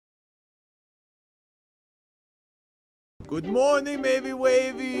Good morning, Maybe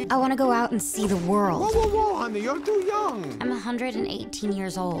Wavy. I want to go out and see the world. Whoa, whoa, whoa, honey, you're too young. I'm 118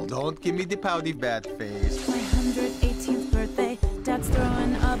 years old. Don't give me the pouty bat face. My 118th birthday, Dad's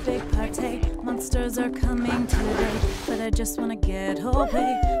throwing a big party. Monsters are coming today, but I just wanna get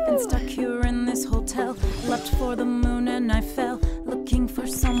away. Been stuck here in this hotel, leapt for the moon and I fell, looking for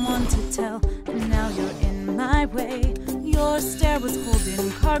someone to tell. And now you're in my way. Your stare was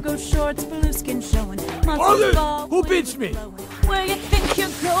holding cargo shorts, blue skin showing. Monsters ball, Who pinched me? where you think you're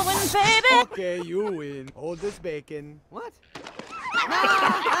going, baby? Okay, you win. Hold this bacon. What?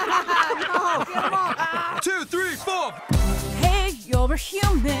 No, get him off. 2, 3, 4. Hey, you're a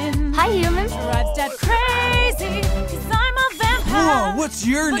human. Hi, humans. Drives Dad crazy, 'cause I'm a vampire. Whoa, what's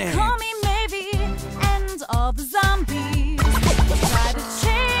your But name? call me maybe, and all the zombies try to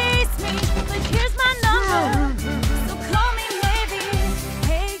chase me, but here's my number, so call me maybe.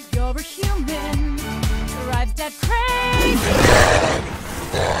 Hey, you're a human. Drives Dad crazy.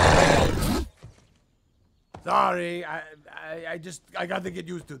 Sorry, I got to get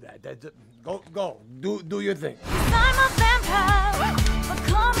used to that. Go, do your thing. I'm a vampire, but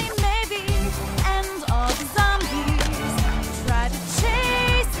call me maybe, and all the zombies try to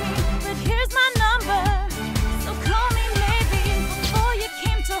chase me, but here's my number, so call me maybe. Before you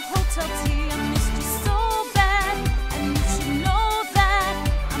came to Hotel T, I missed you so bad, and you should know that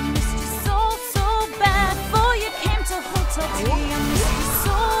I missed you so, so bad. Before you came to Hotel T, I missed you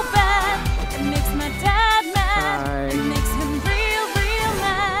so bad. It makes my dad mad, it makes him real, real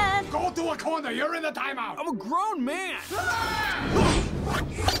mad. Go to a corner. You're in the timeout. I'm a grown man.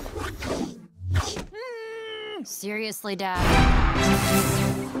 Seriously, Dad.